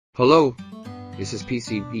Hello, this is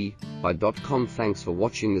PCBBUY.com. Thanks for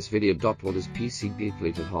watching this video. What is PCB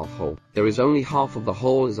plated half hole? There is only half of the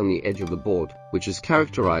hole is on the edge of the board, which is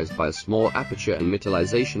characterized by a small aperture and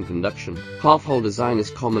metallization conduction. Half hole design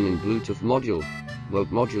is common in Bluetooth module, remote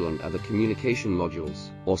module and other communication modules,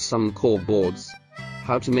 or some core boards.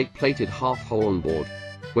 How to make plated half hole on board?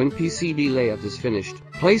 When PCB layout is finished,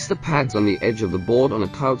 place the pads on the edge of the board on a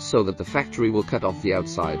couch so that the factory will cut off the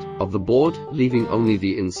outside of the board, leaving only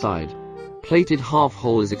the inside. Plated half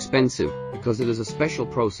hole is expensive because it is a special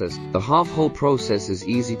process. The half hole process is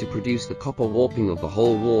easy to produce. The copper warping of the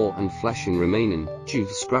whole wall and flashing remaining due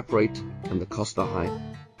to scrap rate, and the cost are high.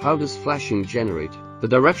 How does flashing generate? The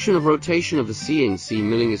direction of rotation of the CNC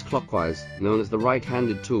milling is clockwise, known as the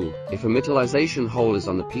right-handed tool. If a metallization hole is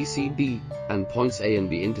on the PCB and points A and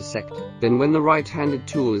B intersect, then when the right-handed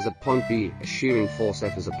tool is at point B, a shearing force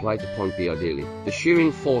F is applied to point B ideally. The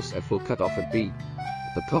shearing force F will cut off at B.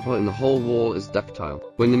 The copper in the whole wall is ductile.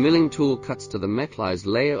 When the milling tool cuts to the metallized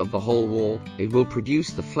layer of the whole wall, it will produce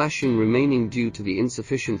the flashing remaining due to the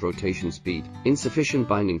insufficient rotation speed, insufficient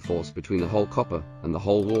binding force between the whole copper and the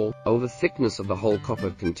whole wall, over thickness of the whole copper,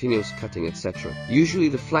 continuous cutting, etc. Usually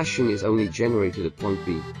the flashing is only generated at point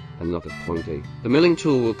B and not at point A. The milling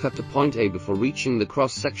tool will cut to point A before reaching the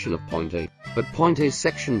cross-section of point A, but point A's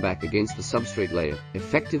section back against the substrate layer,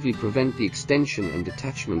 effectively prevent the extension and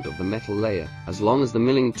detachment of the metal layer, as long as the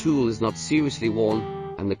milling tool is not seriously worn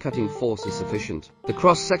and the cutting force is sufficient. The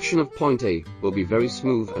cross-section of point A will be very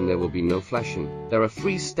smooth and there will be no flashing. There are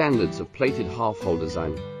 3 standards of plated half-hole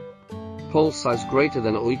design. Hole size greater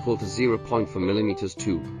than or equal to 0.4 mm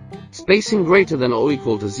 2. Spacing greater than or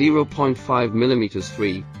equal to 0.5 mm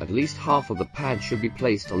 3. At least half of the pad should be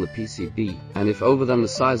placed on the PCB, and if over than the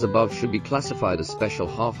size above should be classified as special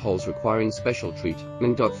half holes requiring special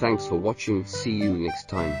treatment. Thanks for watching. See you next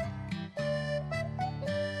time.